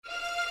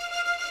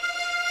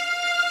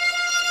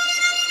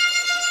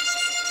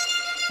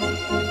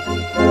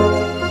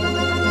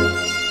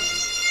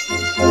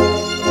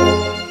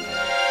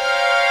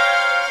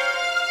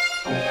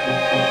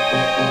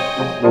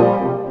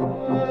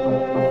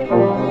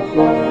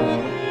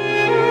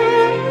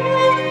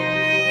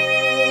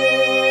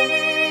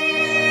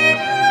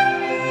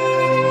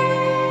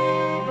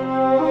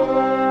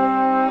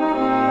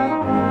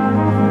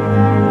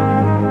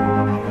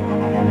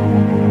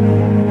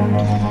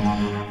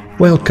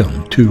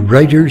Welcome to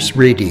Writers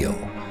Radio,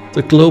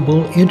 the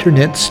global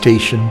internet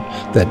station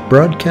that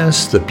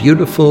broadcasts the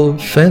beautiful,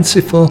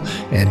 fanciful,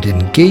 and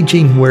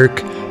engaging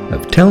work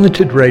of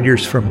talented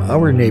writers from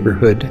our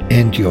neighborhood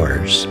and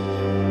yours.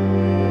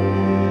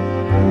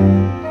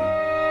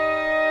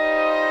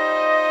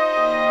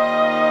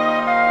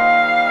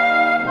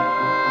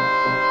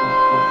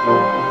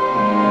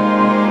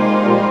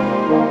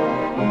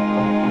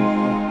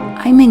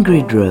 I'm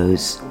Ingrid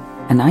Rose,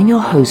 and I'm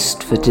your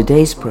host for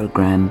today's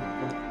program,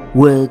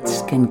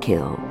 Words Can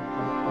Kill.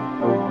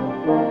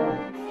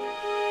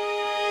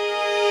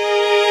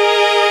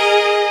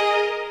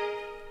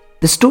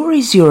 The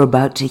stories you're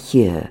about to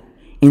hear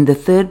in the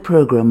third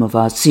program of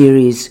our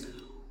series,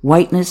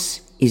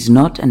 Whiteness is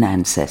Not an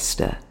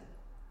Ancestor.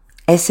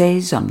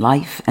 Essays on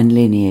life and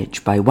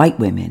lineage by white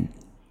women,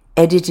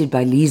 edited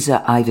by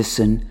Lisa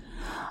Iverson,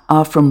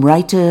 are from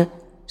writer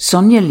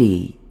Sonia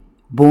Lee,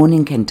 born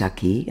in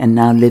Kentucky and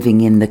now living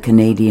in the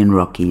Canadian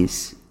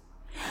Rockies,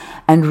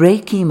 and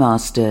Reiki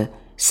master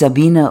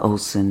Sabina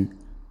Olsen,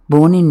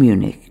 born in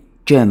Munich,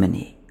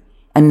 Germany,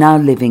 and now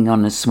living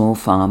on a small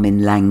farm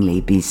in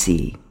Langley,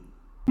 BC.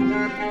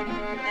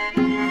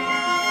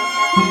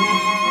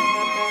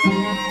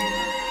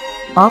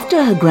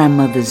 After her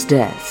grandmother's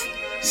death,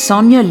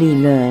 Sonia Lee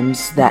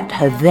learns that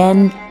her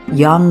then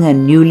young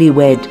and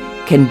newlywed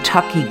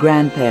Kentucky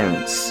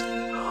grandparents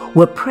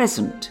were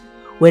present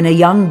when a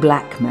young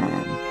black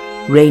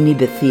man, Rainey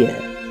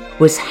Bethia,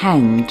 was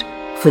hanged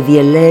for the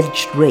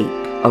alleged rape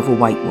of a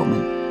white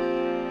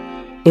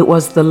woman. It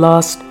was the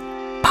last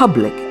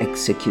public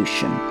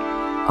execution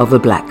of a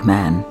black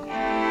man.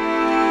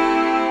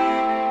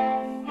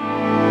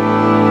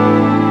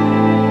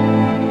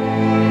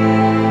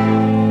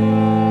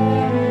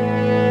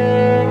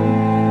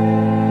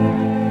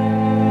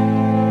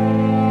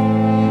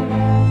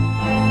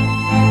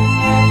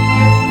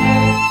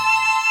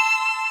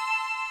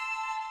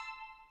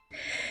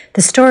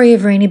 The story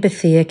of Rainey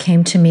Bethia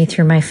came to me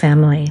through my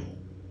family.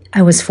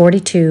 I was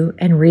 42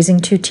 and raising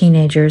two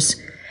teenagers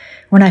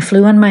when I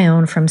flew on my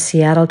own from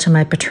Seattle to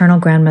my paternal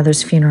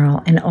grandmother's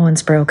funeral in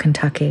Owensboro,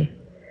 Kentucky.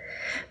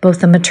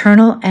 Both the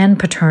maternal and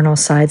paternal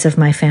sides of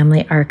my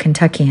family are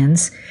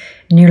Kentuckians,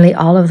 nearly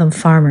all of them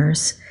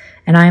farmers,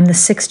 and I am the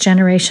sixth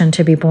generation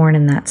to be born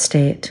in that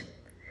state.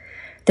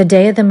 The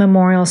day of the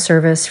memorial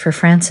service for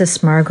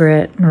Frances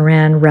Margaret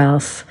Moran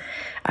Ralph,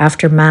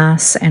 after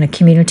Mass and a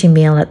community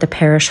meal at the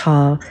parish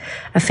hall,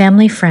 a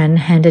family friend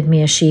handed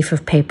me a sheaf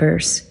of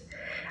papers.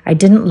 I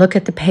didn't look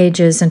at the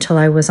pages until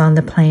I was on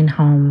the plane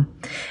home,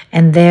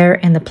 and there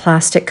in the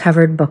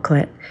plastic-covered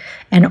booklet,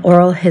 an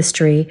oral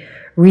history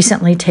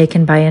recently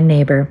taken by a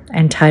neighbor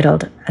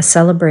entitled A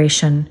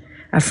Celebration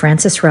of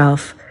Frances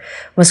Ralph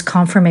was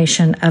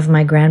confirmation of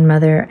my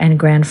grandmother and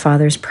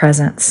grandfather's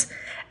presence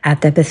at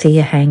the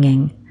Bethia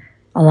hanging,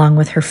 along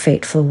with her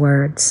fateful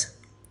words.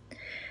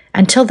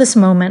 Until this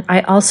moment,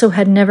 I also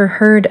had never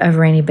heard of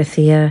Rainey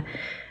Bethia,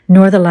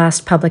 nor the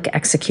last public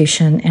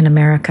execution in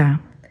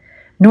America,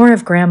 nor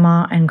of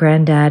Grandma and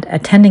Granddad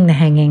attending the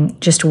hanging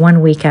just 1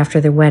 week after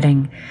the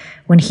wedding,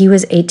 when he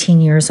was 18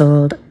 years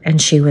old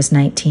and she was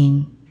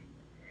 19.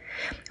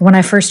 When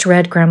I first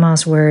read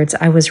Grandma's words,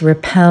 I was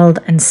repelled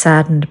and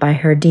saddened by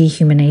her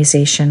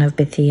dehumanization of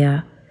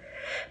Bethia.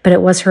 But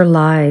it was her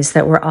lies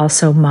that were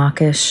also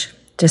mawkish,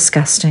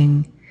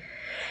 disgusting.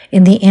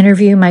 In the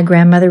interview, my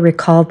grandmother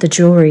recalled the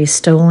jewelry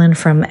stolen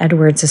from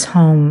Edwards's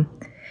home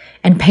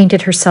and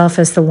painted herself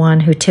as the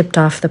one who tipped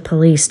off the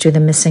police to the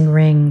missing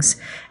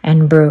rings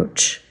and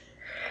brooch.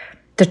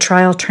 The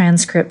trial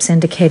transcripts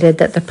indicated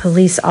that the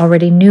police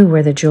already knew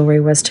where the jewelry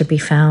was to be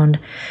found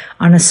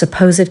on a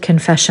supposed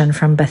confession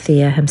from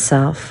Bethia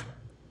himself.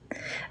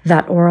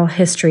 That oral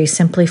history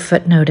simply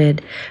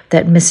footnoted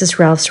that Mrs.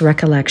 Ralph's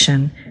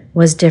recollection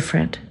was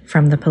different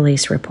from the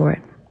police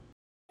report.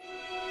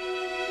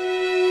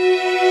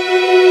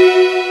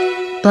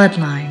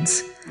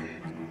 Bloodlines,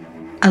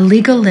 a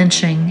legal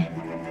lynching,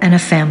 and a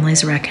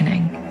family's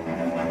reckoning.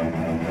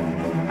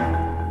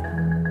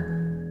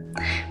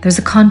 There's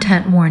a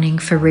content warning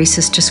for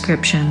racist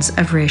descriptions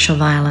of racial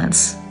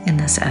violence in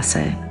this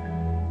essay.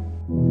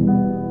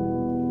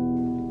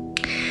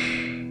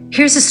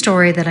 Here's a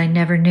story that I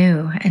never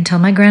knew until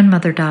my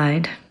grandmother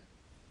died.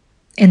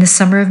 In the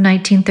summer of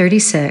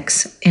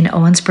 1936, in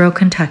Owensboro,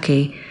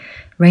 Kentucky,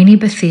 Rainey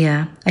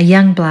Bethia, a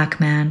young black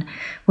man,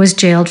 was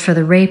jailed for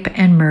the rape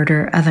and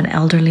murder of an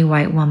elderly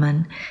white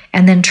woman,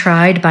 and then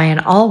tried by an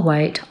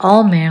all-white,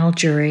 all-male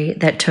jury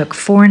that took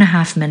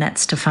 4.5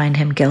 minutes to find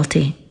him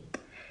guilty.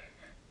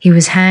 He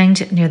was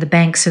hanged near the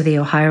banks of the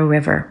Ohio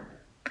River.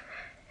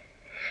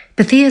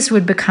 Bethia's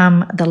would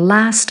become the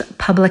last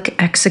public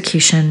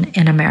execution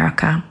in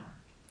America.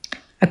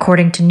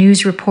 According to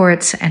news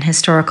reports and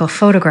historical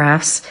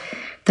photographs,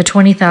 the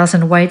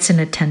 20,000 whites in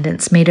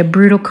attendance made a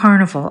brutal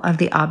carnival of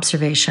the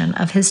observation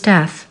of his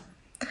death.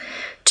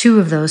 2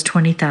 of those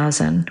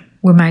 20,000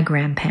 were my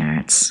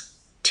grandparents,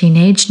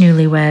 teenage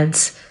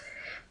newlyweds,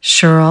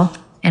 Cheryl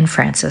and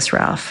Frances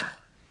Ralph.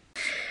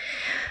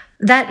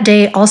 That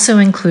day also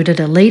included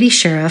a lady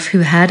sheriff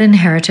who had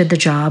inherited the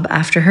job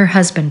after her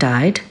husband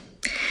died,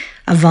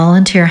 a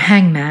volunteer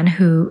hangman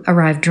who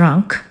arrived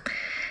drunk,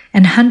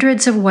 and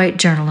hundreds of white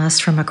journalists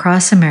from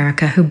across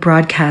America who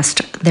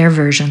broadcast their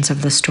versions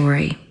of the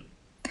story.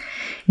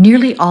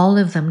 Nearly all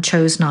of them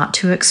chose not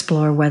to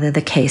explore whether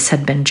the case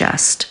had been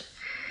just.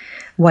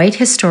 White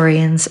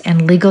historians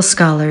and legal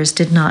scholars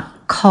did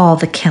not call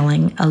the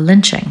killing a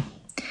lynching.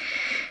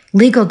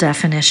 Legal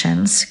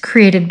definitions,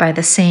 created by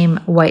the same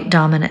white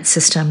dominant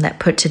system that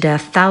put to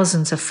death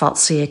thousands of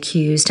falsely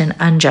accused and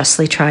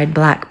unjustly tried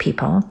black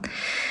people,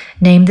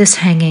 named this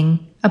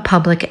hanging a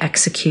public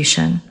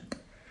execution,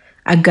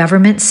 a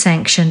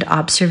government-sanctioned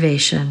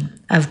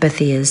observation of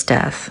Bethia's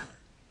death.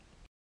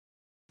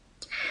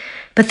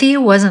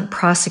 Bethia wasn't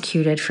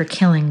prosecuted for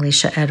killing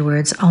Leisha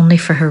Edwards, only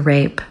for her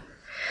rape.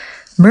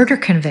 Murder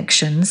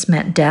convictions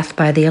meant death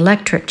by the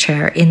electric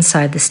chair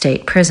inside the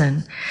state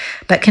prison,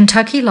 but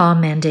Kentucky law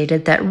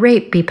mandated that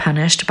rape be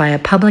punished by a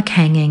public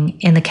hanging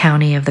in the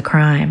county of the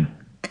crime.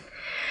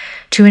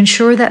 To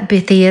ensure that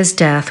Bethia's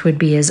death would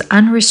be as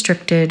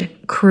unrestricted,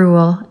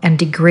 cruel, and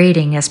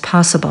degrading as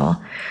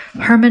possible,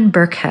 Herman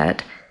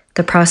Burkhead,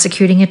 the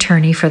prosecuting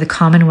attorney for the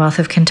Commonwealth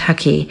of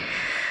Kentucky,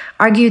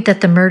 argued that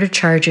the murder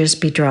charges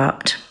be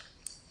dropped.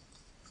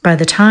 By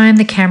the time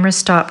the camera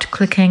stopped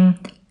clicking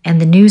and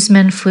the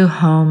newsmen flew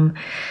home,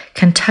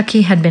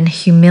 Kentucky had been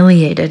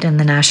humiliated in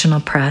the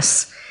national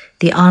press,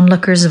 the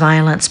onlookers'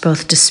 violence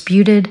both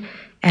disputed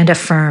and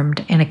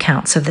affirmed in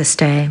accounts of this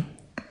day.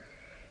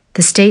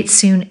 The state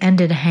soon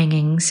ended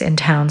hangings in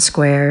town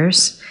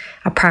squares,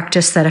 a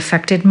practice that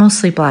affected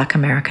mostly black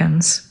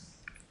Americans.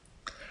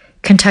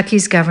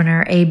 Kentucky's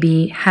governor,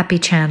 A.B. Happy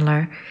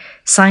Chandler,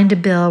 signed a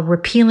bill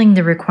repealing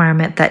the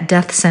requirement that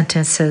death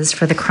sentences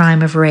for the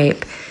crime of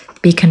rape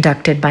be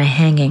conducted by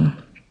hanging.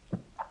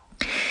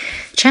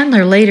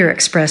 Chandler later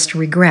expressed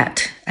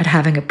regret at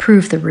having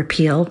approved the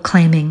repeal,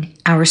 claiming,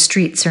 "Our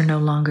streets are no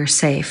longer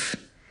safe."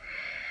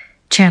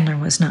 Chandler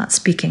was not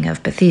speaking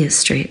of Bethia's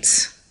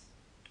streets.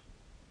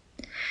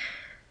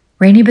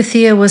 Rainey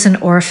Bethia was an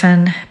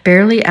orphan,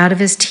 barely out of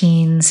his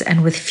teens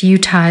and with few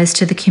ties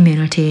to the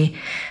community,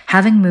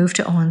 having moved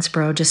to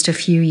Owensboro just a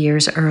few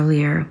years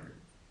earlier.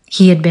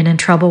 He had been in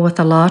trouble with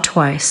the law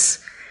twice,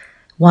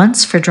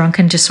 once for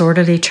drunken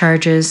disorderly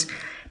charges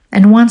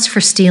and once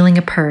for stealing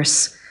a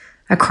purse,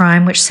 a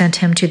crime which sent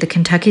him to the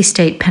Kentucky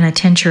State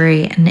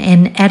Penitentiary in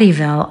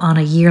Eddyville on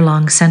a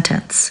year-long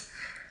sentence.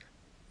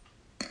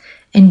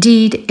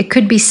 Indeed, it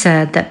could be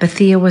said that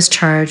Bethia was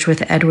charged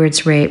with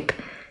Edwards' rape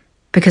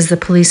because the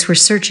police were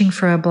searching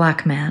for a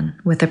black man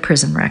with a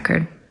prison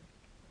record.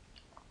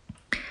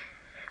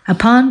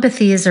 Upon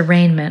Bethia's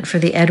arraignment for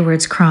the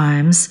Edwards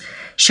crimes,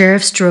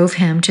 sheriffs drove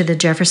him to the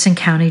Jefferson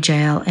County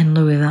Jail in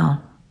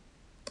Louisville.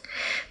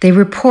 They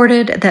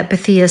reported that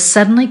Bethia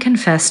suddenly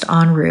confessed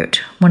en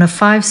route, one of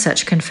 5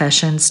 such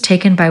confessions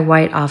taken by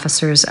white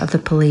officers of the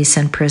police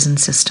and prison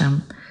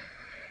system.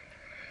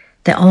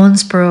 The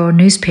Owensboro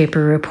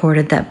newspaper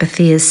reported that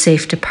Bethia's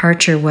safe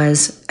departure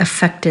was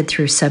effected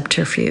through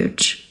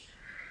subterfuge.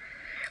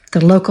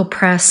 The local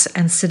press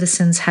and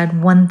citizens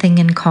had one thing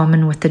in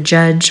common with the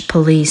judge,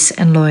 police,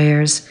 and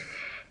lawyers.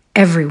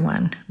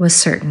 Everyone was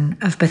certain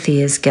of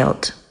Bethia's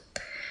guilt.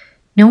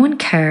 No one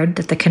cared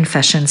that the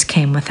confessions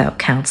came without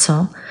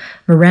counsel.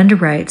 Miranda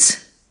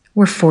rights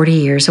were 40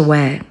 years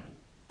away.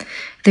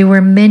 There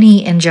were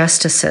many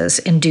injustices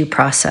in due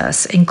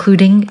process,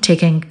 including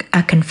taking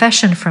a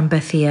confession from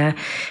Bethia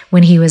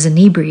when he was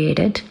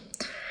inebriated,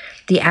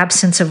 the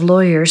absence of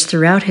lawyers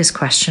throughout his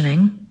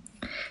questioning,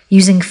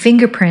 using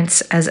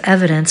fingerprints as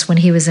evidence when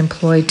he was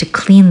employed to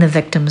clean the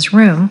victim's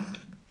room,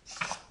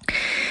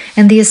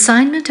 and the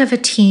assignment of a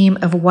team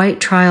of white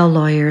trial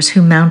lawyers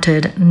who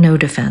mounted no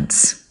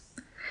defense.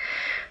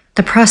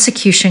 The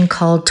prosecution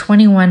called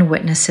 21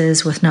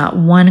 witnesses with not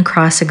one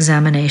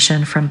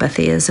cross-examination from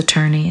Bethia's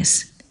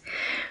attorneys.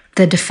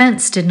 The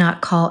defense did not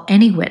call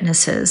any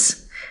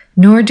witnesses,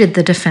 nor did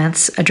the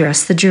defense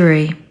address the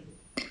jury.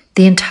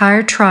 The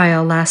entire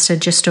trial lasted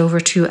just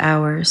over 2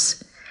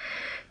 hours.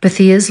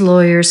 Bethia's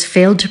lawyers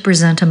failed to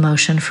present a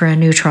motion for a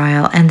new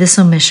trial, and this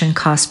omission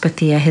cost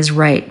Bethia his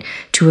right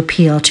to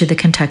appeal to the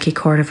Kentucky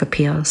Court of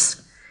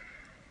Appeals.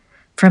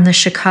 From the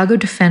Chicago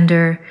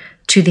Defender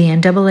to the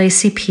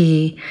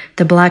NAACP,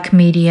 the black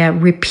media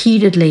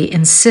repeatedly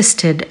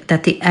insisted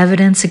that the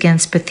evidence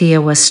against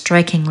Bethia was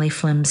strikingly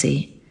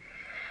flimsy.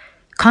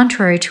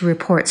 Contrary to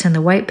reports in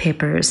the white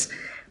papers,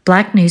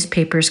 black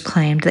newspapers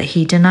claimed that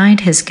he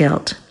denied his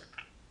guilt.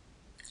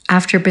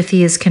 After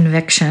Bethia's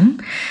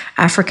conviction,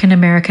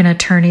 African-American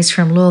attorneys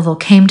from Louisville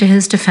came to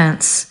his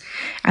defense,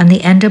 and the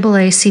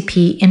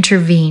NAACP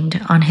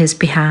intervened on his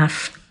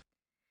behalf.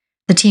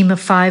 The team of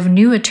 5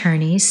 new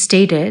attorneys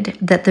stated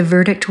that the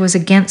verdict was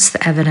against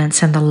the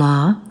evidence and the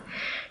law,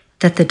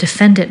 that the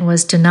defendant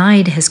was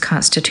denied his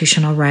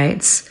constitutional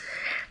rights,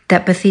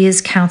 that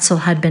Bethia's counsel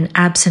had been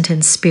absent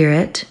in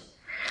spirit,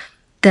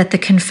 that the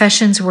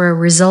confessions were a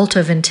result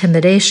of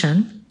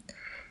intimidation,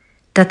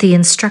 that the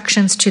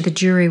instructions to the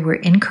jury were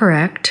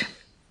incorrect,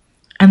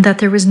 and that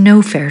there was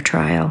no fair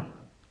trial.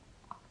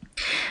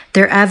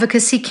 Their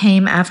advocacy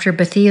came after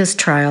Bethea's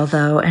trial,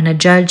 though, and a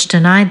judge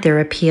denied their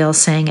appeal,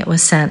 saying it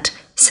was sent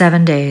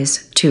 7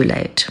 days too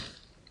late.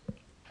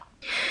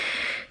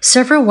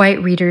 Several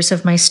white readers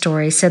of my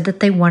story said that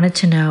they wanted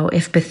to know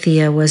if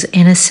Bethea was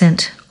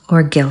innocent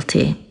or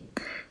guilty.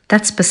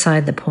 That's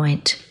beside the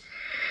point.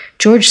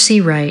 George C.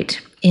 Wright,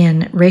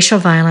 in Racial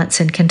Violence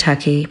in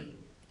Kentucky,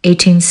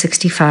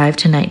 1865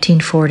 to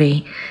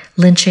 1940,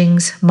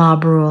 Lynchings,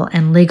 Mob Rule,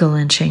 and Legal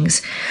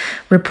Lynchings,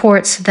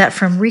 reports that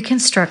from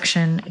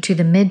Reconstruction to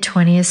the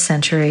mid-20th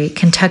century,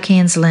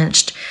 Kentuckians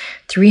lynched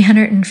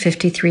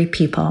 353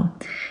 people,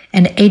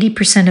 and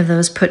 80% of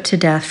those put to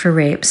death for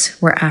rapes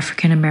were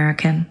African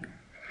American.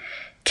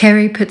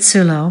 Carrie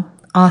Pizzullo,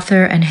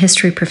 author and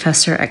history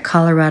professor at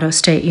Colorado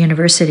State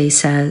University,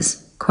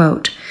 says,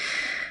 quote,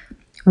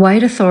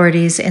 "White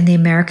authorities in the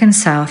American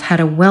South had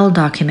a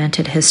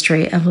well-documented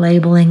history of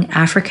labeling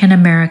African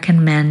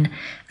American men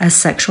as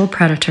sexual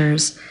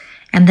predators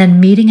and then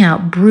meting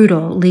out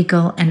brutal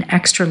legal and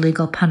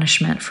extra-legal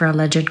punishment for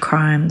alleged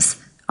crimes,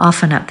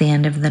 often at the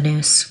end of the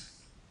noose.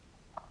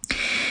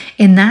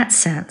 In that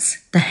sense,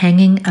 the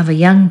hanging of a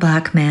young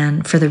black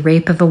man for the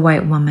rape of a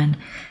white woman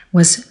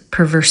was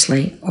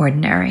perversely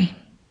ordinary."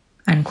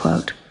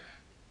 Unquote.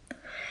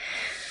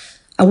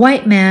 A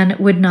white man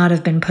would not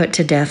have been put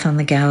to death on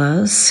the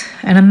gallows,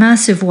 and a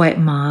massive white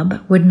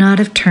mob would not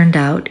have turned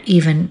out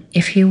even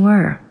if he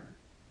were.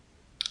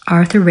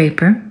 Arthur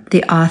Raper,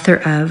 the author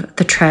of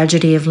The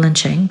Tragedy of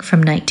Lynching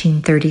from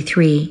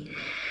 1933,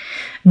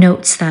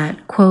 notes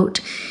that,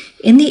 quote,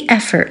 "In the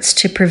efforts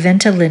to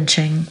prevent a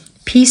lynching,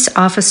 peace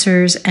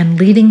officers and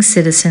leading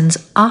citizens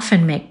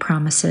often make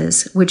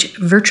promises which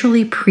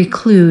virtually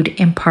preclude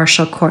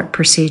impartial court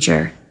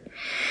procedure.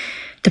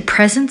 The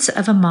presence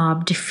of a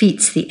mob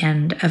defeats the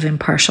end of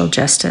impartial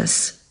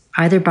justice,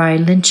 either by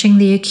lynching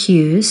the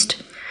accused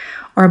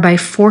or by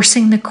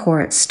forcing the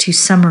courts to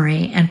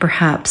summary and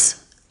perhaps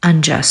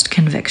unjust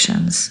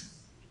convictions."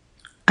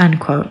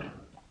 Unquote.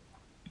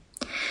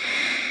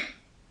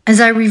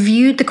 As I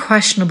reviewed the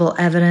questionable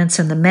evidence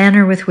and the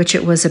manner with which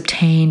it was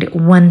obtained,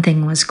 one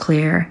thing was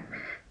clear.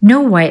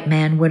 No white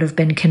man would have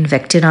been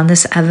convicted on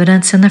this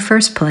evidence in the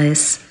first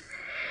place.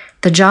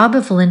 The job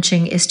of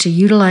lynching is to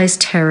utilize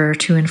terror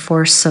to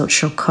enforce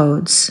social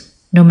codes,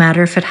 no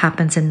matter if it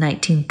happens in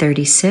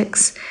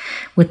 1936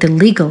 with the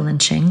legal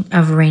lynching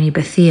of Rainey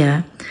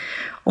Bethea,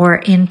 or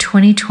in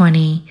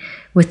 2020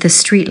 with the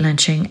street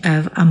lynching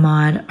of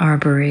Ahmaud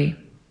Arbery.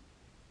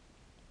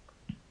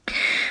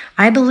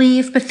 I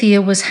believe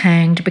Bethea was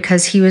hanged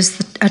because he was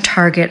a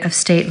target of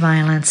state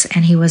violence,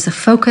 and he was the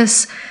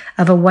focus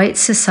of a white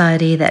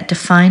society that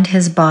defined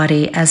his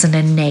body as an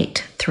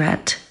innate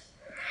threat.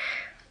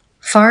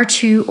 Far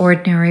too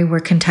ordinary were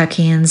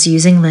Kentuckians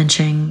using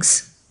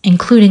lynchings,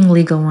 including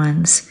legal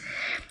ones,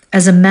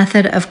 as a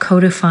method of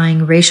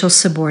codifying racial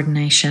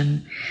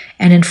subordination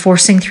and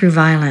enforcing through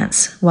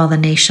violence while the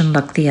nation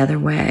looked the other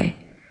way.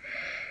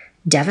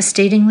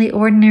 Devastatingly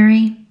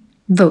ordinary: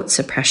 vote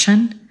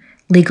suppression,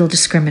 legal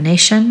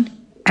discrimination,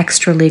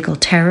 extra-legal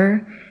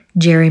terror,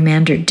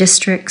 gerrymandered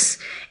districts,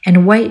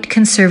 and white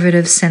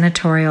conservative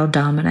senatorial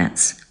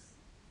dominance,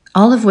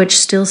 all of which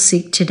still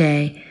seek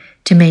today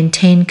to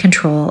maintain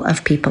control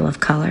of people of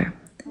color.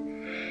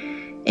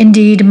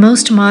 Indeed,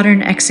 most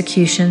modern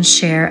executions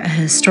share a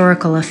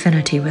historical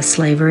affinity with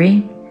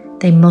slavery.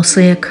 They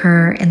mostly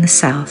occur in the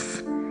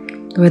South,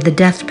 where the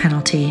death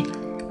penalty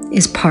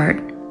is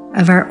part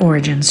of our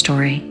origin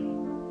story.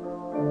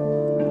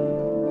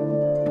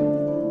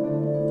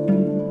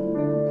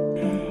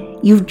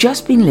 You've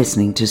just been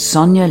listening to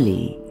Sonia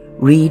Lee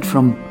read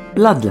from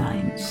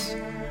Bloodlines,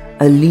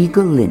 A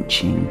Legal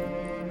Lynching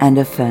and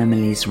a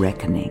Family's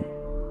Reckoning,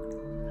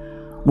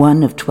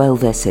 one of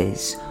 12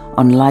 essays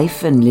on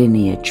life and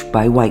lineage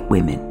by white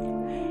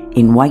women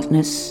in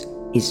Whiteness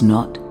is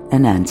Not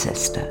an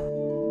Ancestor.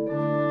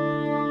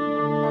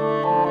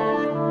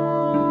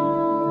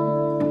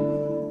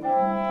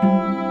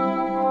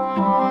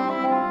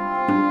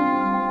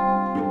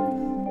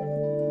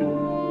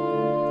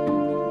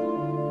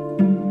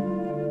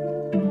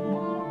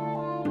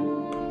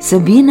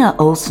 Sabina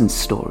Olsen's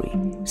story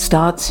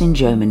starts in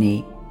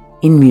Germany,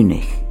 in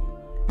Munich,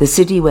 the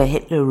city where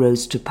Hitler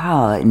rose to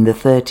power in the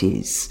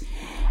 30s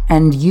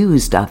and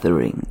used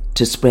othering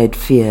to spread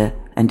fear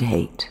and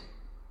hate.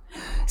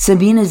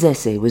 Sabina's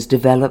essay was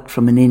developed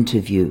from an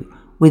interview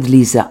with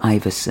Lisa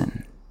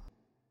Iverson.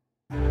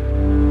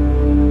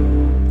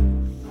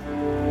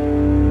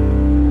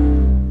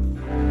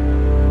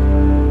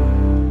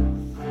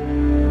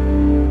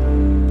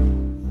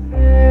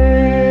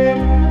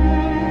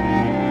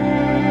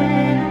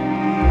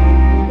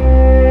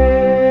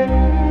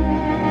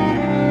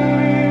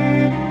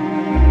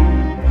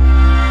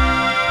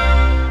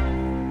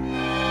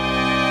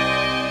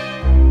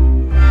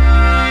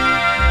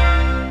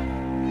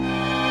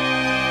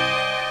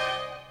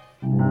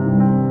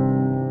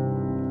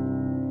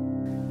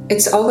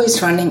 It's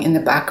always running in the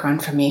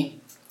background for me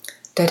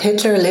that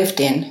Hitler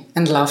lived in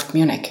and loved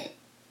Munich.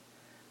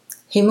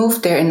 He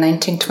moved there in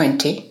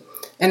 1920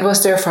 and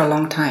was there for a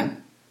long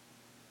time.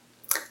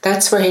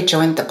 That's where he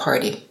joined the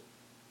party,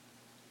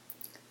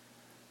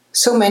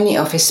 So many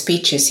of his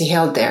speeches he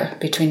held there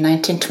between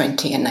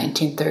 1920 and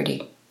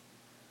 1930.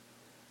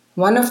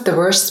 One of the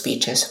worst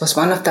speeches was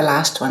one of the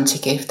last ones he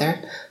gave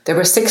there. There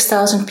were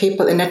 6,000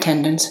 people in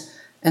attendance,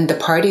 and the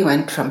party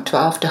went from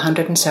 12 to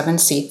 107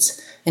 seats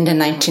in the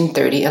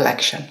 1930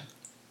 election.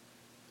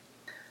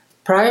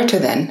 Prior to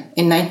then,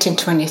 in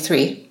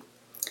 1923,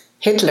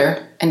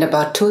 Hitler and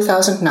about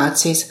 2,000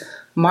 Nazis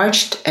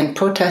marched and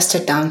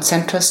protested down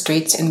central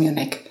streets in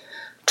Munich,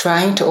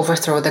 trying to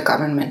overthrow the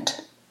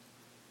government.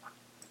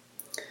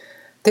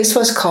 This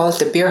was called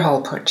the Beer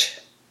Hall Putsch.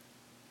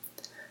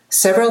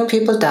 Several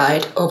people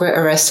died or were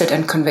arrested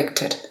and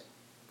convicted.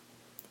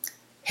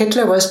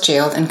 Hitler was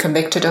jailed and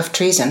convicted of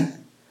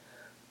treason,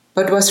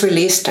 but was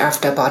released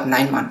after about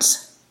 9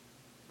 months.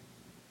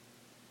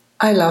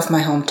 I love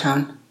my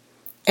hometown,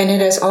 and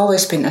it has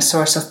always been a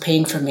source of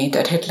pain for me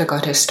that Hitler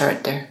got his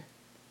start there.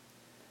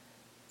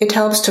 It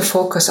helps to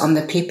focus on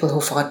the people who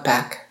fought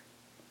back.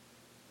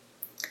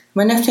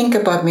 When I think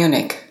about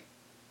Munich,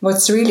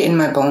 what's really in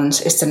my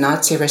bones is the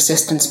Nazi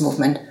resistance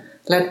movement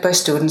led by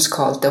students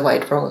called the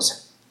White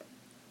Rose.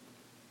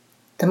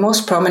 The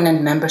most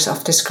prominent members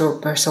of this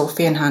group were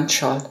Sophie and Hans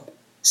Scholl,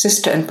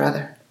 sister and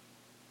brother.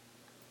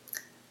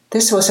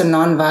 This was a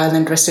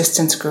non-violent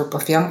resistance group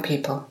of young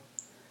people.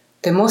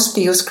 They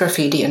mostly used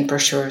graffiti and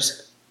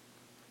brochures.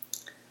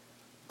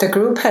 The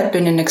group had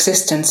been in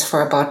existence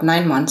for about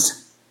 9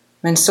 months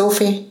when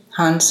Sophie,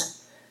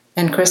 Hans,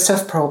 and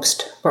Christoph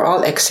Probst were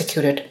all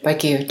executed by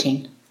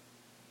guillotine.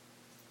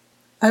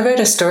 I read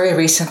a story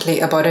recently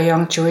about a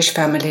young Jewish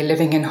family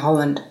living in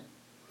Holland.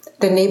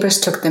 The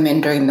neighbors took them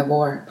in during the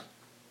war.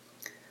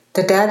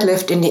 The dad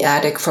lived in the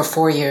attic for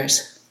 4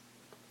 years.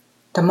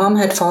 The mom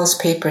had false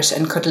papers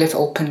and could live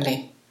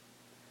openly.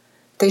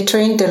 They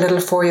trained the little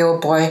 4-year-old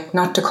boy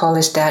not to call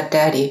his dad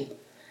daddy,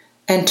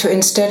 and to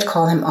instead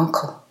call him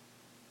uncle.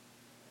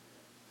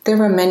 There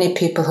were many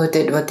people who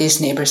did what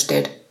these neighbors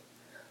did,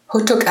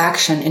 who took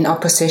action in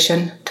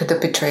opposition to the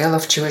betrayal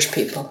of Jewish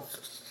people.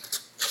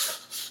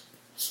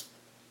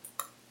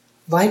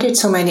 Why did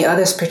so many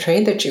others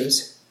betray the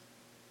Jews?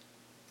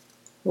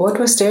 What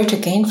was there to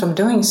gain from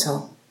doing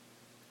so?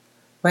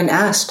 When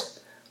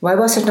asked, why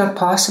was it not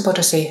possible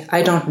to say,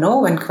 I don't know,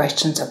 when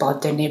questioned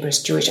about their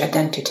neighbor's Jewish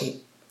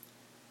identity?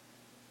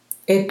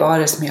 It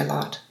bothers me a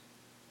lot.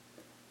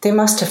 They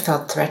must have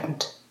felt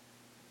threatened.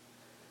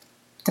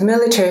 The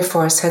military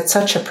force had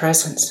such a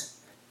presence.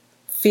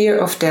 Fear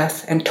of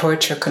death and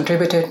torture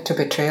contributed to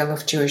betrayal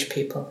of Jewish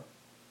people.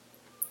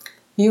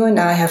 You and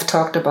I have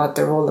talked about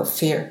the role of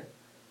fear,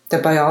 the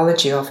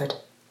biology of it,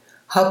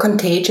 how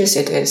contagious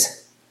it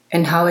is,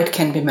 and how it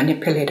can be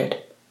manipulated.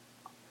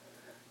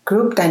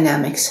 Group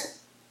dynamics,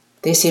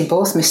 they seem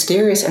both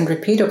mysterious and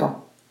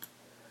repeatable.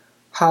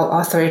 How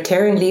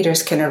authoritarian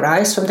leaders can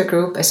arise from the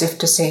group as if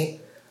to say,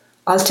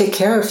 I'll take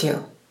care of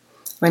you,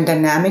 when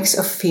dynamics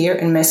of fear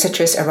and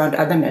messages around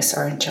otherness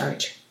are in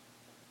charge.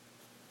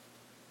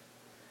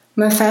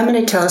 My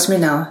family tells me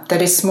now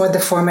that it's more the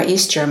former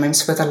East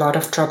Germans with a lot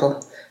of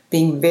trouble,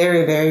 being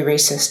very, very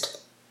racist.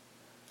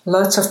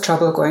 Lots of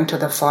trouble going to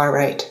the far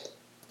right.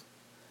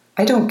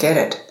 I don't get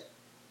it.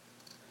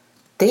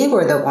 They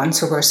were the ones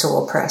who were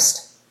so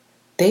oppressed.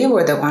 They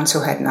were the ones who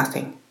had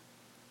nothing.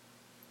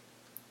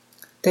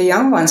 The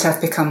young ones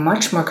have become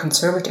much more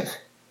conservative,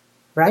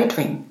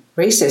 right-wing,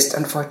 racist,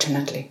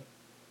 unfortunately.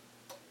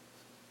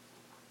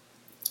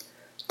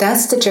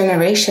 That's the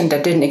generation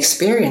that didn't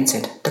experience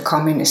it, the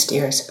communist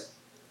years.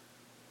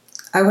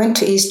 I went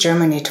to East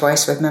Germany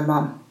twice with my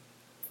mom.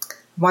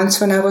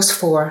 Once when I was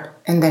 4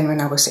 and then when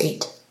I was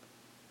 8.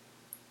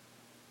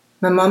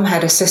 My mom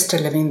had a sister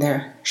living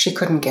there. She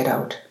couldn't get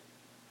out.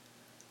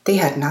 They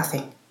had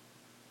nothing.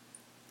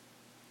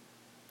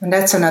 And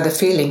that's another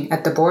feeling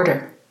at the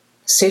border,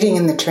 sitting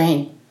in the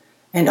train,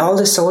 and all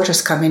the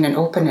soldiers come in and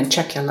open and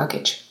check your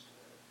luggage.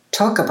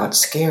 Talk about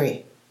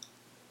scary.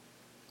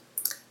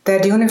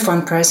 That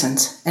uniform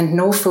presence and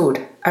no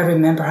food, I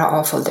remember how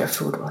awful their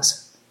food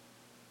was.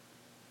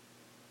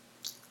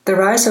 The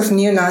rise of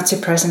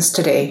neo-Nazi presence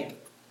today,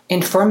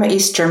 in former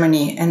East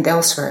Germany and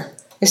elsewhere,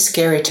 is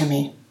scary to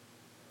me.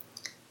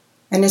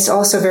 And it's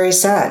also very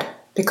sad,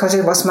 because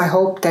it was my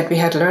hope that we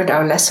had learned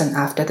our lesson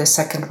after the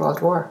Second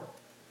World War,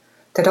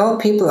 that all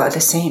people are the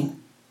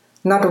same.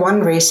 Not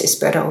one race is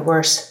better or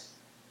worse.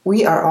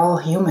 We are all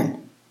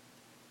human.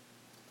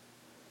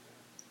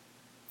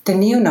 The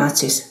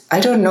neo-Nazis, I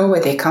don't know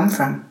where they come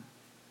from.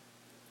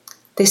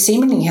 They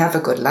seemingly have a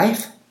good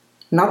life,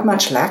 not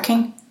much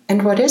lacking,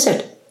 and what is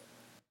it?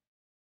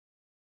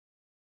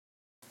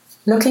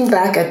 Looking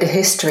back at the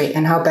history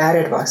and how bad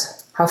it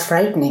was, how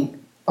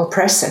frightening,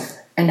 oppressive,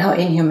 and how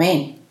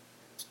inhumane,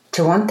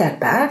 to want that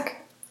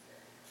back?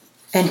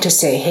 And to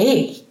say,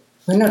 hey,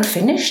 we're not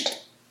finished?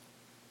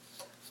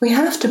 We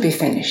have to be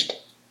finished.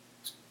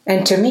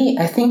 And to me,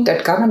 I think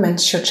that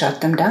governments should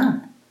shut them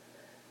down.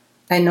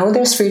 I know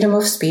there's freedom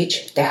of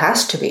speech, there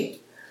has to be.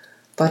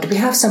 But we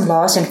have some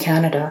laws in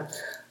Canada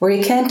where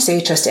you can't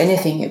say just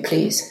anything you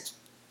please.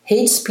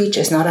 Hate speech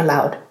is not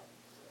allowed.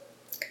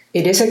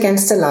 It is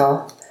against the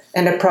law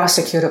and a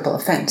prosecutable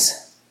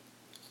offense.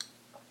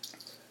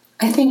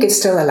 I think it's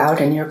still allowed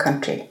in your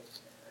country.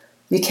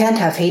 You can't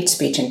have hate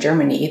speech in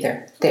Germany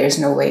either. There is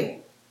no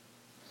way.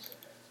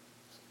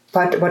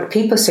 But what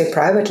people say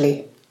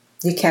privately,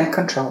 you can't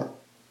control.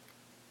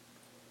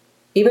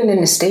 Even in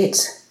the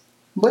States,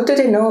 what do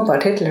they know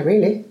about Hitler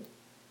really?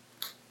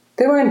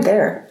 They weren't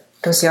there,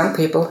 those young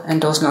people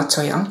and those not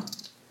so young,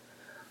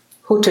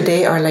 who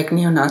today are like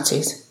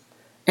neo-Nazis.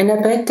 And I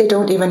bet they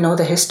don't even know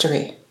the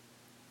history.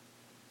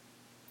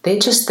 They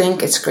just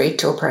think it's great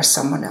to oppress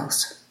someone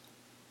else.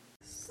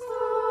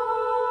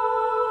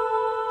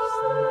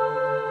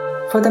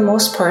 For the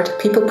most part,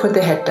 people put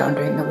their head down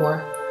during the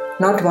war,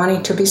 not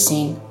wanting to be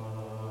seen.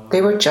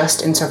 They were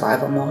just in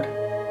survival mode.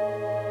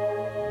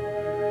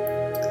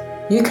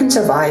 You can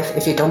survive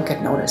if you don't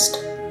get noticed.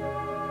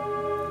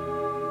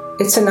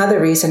 It's another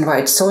reason why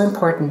it's so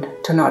important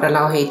to not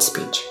allow hate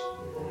speech.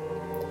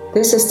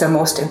 This is the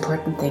most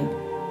important thing.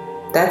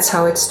 That's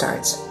how it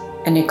starts,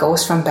 and it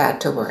goes from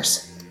bad to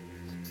worse.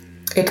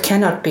 It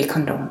cannot be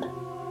condoned.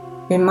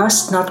 We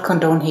must not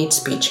condone hate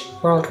speech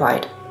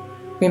worldwide.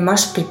 We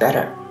must be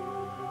better.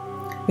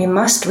 We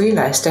must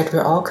realize that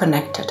we're all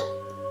connected.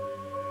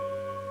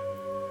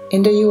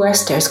 In the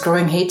US, there's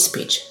growing hate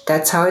speech.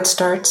 That's how it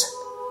starts.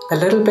 A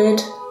little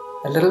bit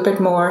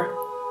more.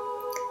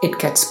 It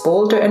gets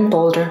bolder and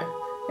bolder,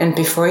 and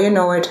before you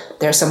know it,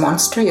 there's a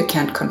monster you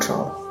can't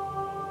control.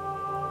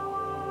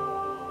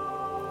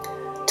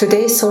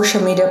 Today's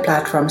social media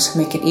platforms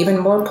make it even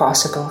more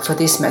possible for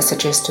these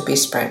messages to be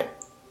spread.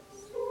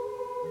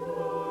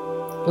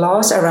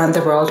 Laws around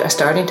the world are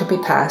starting to be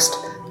passed,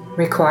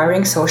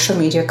 requiring social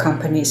media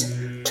companies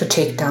to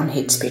take down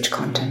hate speech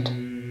content.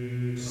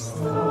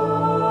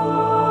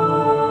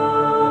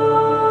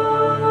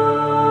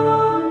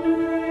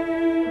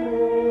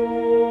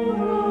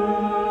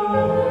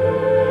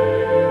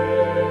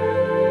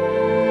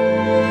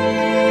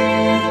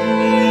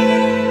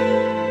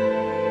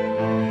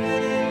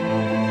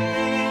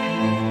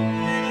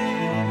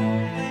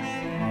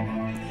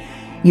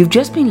 You've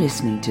just been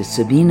listening to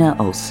Sabina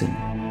Olsen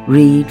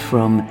read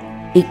from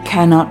It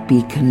Cannot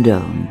Be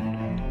Condoned,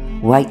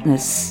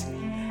 Whiteness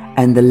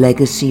and the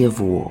Legacy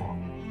of War,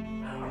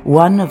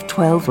 one of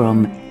 12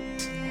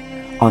 romans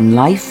on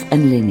life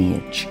and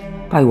lineage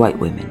by white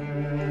women.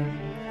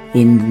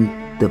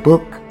 In the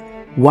book,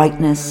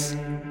 Whiteness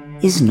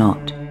is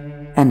Not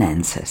an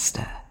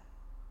Ancestor.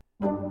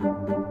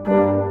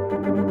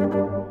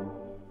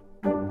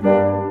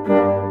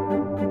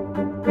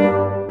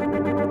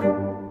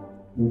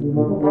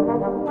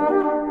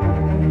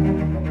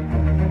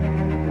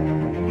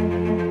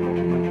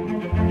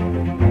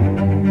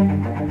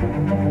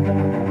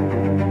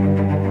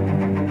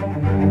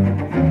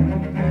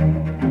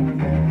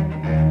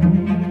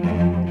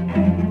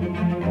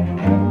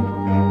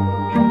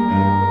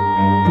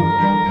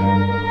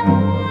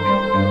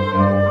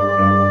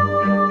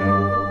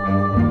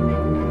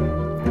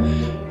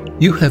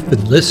 You have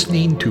been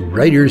listening to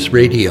Writers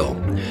Radio,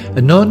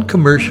 a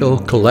non-commercial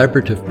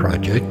collaborative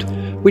project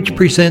which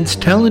presents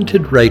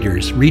talented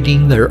writers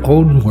reading their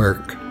own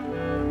work.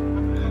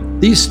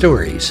 These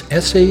stories,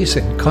 essays,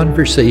 and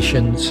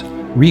conversations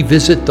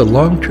revisit the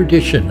long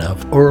tradition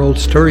of oral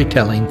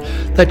storytelling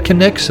that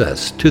connects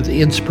us to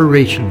the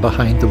inspiration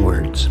behind the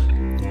words.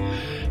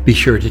 Be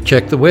sure to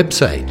check the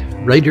website,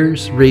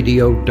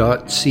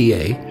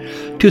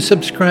 writersradio.ca, to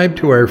subscribe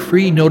to our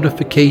free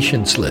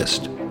notifications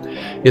list.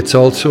 It's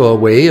also a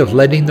way of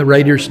letting the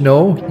writers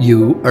know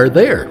you are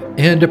there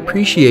and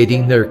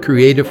appreciating their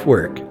creative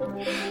work.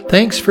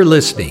 Thanks for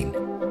listening,